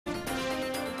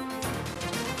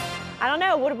I don't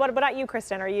know. What about you,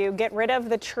 Kristin? Are you get rid of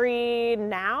the tree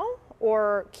now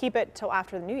or keep it till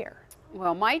after the new year?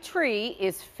 Well, my tree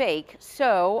is fake,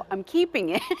 so I'm keeping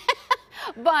it.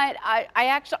 But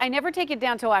I never take it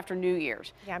down till after New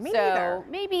Year's. Yeah, me so neither.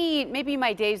 maybe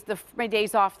my days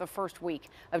off the first week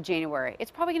of January.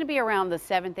 It's probably going to be around the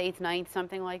 7th, 8th, 9th,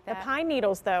 something like that. The pine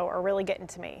needles, though, are really getting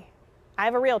to me. I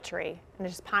have a real tree, and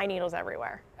there's just pine needles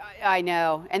everywhere. I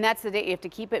know, and that's the day you have to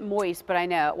keep it moist. But I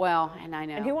know, well, and I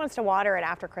know. And who wants to water it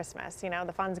after Christmas? You know,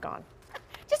 the fun's gone.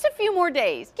 Just a few more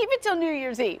days. Keep it till New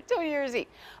Year's Eve.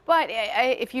 But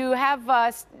if you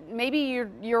have, maybe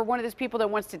you're one of those people that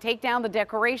wants to take down the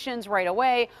decorations right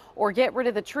away or get rid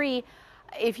of the tree.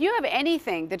 If you have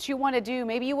anything that you want to do,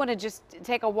 maybe you want to just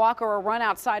take a walk or a run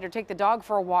outside or take the dog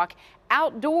for a walk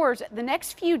outdoors, the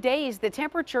next few days, the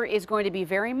temperature is going to be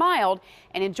very mild,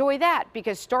 and enjoy that,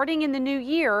 because starting in the new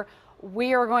year,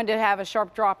 we are going to have a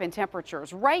sharp drop in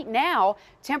temperatures. Right now,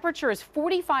 temperature is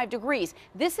 45 degrees.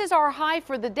 This is our high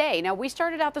for the day. Now, we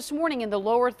started out this morning in the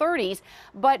lower 30s,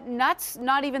 but that's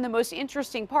not even the most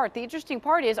interesting part. The interesting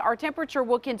part is our temperature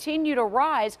will continue to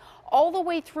rise all the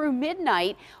way through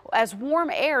midnight as warm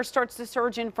air starts to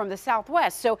surge in from the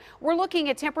southwest. So we're looking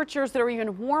at temperatures that are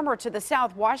even warmer to the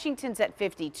south. Washington's at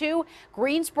 52,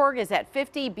 Greensburg is at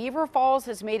 50, Beaver Falls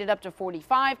has made it up to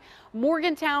 45,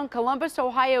 Morgantown, Columbus,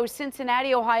 Ohio,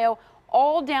 Cincinnati, Ohio,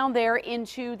 all down there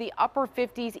into the upper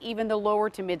 50s, even the lower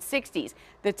to mid 60s.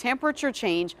 The temperature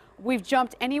change, we've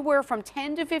jumped anywhere from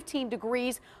 10 to 15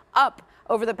 degrees up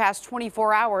over the past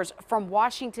 24 hours from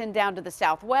Washington down to the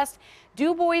southwest.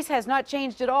 Du Bois has not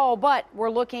changed at all, but we're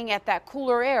looking at that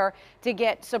cooler air to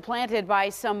get supplanted by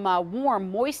some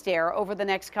warm, moist air over the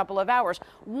next couple of hours.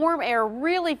 Warm air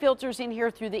really filters in here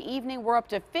through the evening. We're up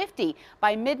to 50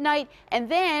 by midnight, and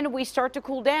then we start to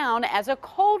cool down as a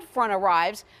cold front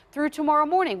arrives through tomorrow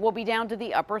morning. We'll be down to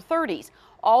the upper 30s.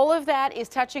 All of that is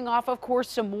touching off, of course,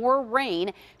 some more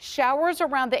rain. Showers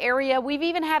around the area. We've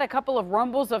even had a couple of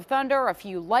rumbles of thunder, a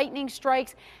few lightning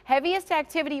strikes. Heaviest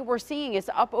activity we're seeing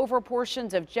is up over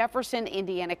portions of Jefferson,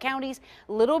 Indiana counties.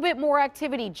 A little bit more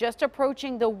activity just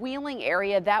approaching the Wheeling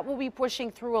area. That will be pushing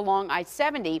through along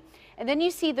I-70. And then you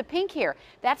see the pink here.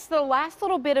 That's the last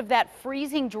little bit of that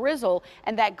freezing drizzle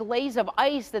and that glaze of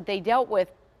ice that they dealt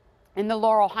with in the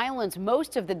Laurel Highlands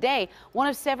most of the day. One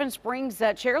of Seven Springs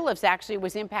chairlifts actually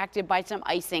was impacted by some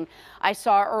icing. I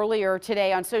saw earlier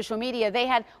today on social media they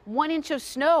had 1 inch of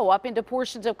snow up into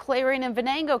portions of Clarion and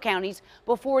Venango counties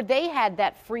before they had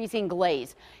that freezing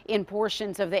glaze in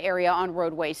portions of the area on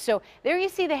roadways. So there you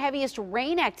see the heaviest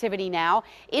rain activity now.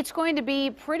 It's going to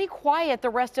be pretty quiet the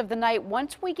rest of the night.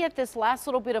 Once we get this last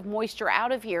little bit of moisture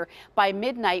out of here by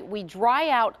midnight, we dry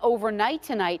out overnight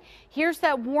tonight. Here's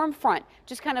that warm front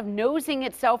just kind of nosing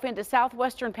itself into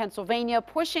southwestern Pennsylvania,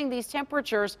 pushing these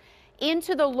temperatures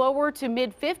into the lower to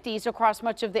mid 50s across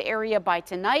much of the area by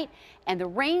tonight. And the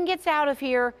rain gets out of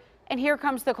here, and here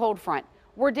comes the cold front.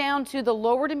 We're down to the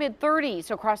lower to mid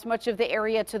 30s across much of the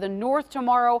area to the north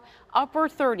tomorrow, upper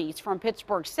 30s from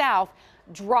Pittsburgh south.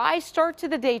 Dry start to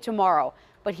the day tomorrow,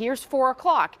 but here's 4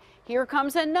 o'clock. Here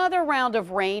comes another round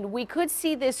of rain. We could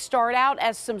see this start out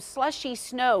as some slushy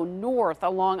snow north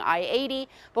along I-80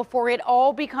 before it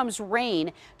all becomes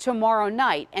rain tomorrow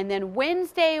night. And then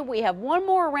Wednesday, we have one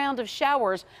more round of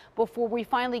showers before we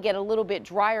finally get a little bit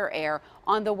drier air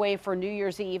on the way for New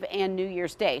Year's Eve and New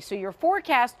Year's Day. So your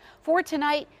forecast for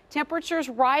tonight, temperatures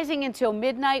rising until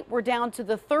midnight. We're down to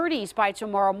the 30s by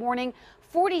tomorrow morning,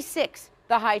 46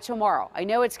 the high tomorrow. I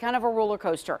know it's kind of a roller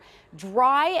coaster.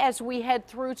 Dry as we head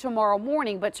through tomorrow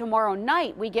morning, but tomorrow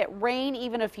night we get rain,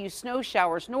 even a few snow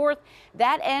showers north.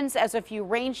 That ends as a few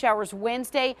rain showers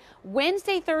Wednesday,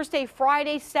 Thursday,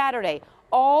 Friday, Saturday.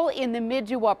 All in the mid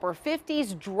to upper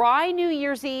 50s. Dry New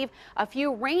Year's Eve, a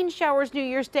few rain showers New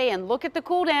Year's Day, and look at the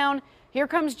cool down. Here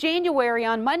comes January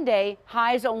on Monday,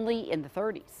 highs only in the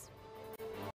 30s.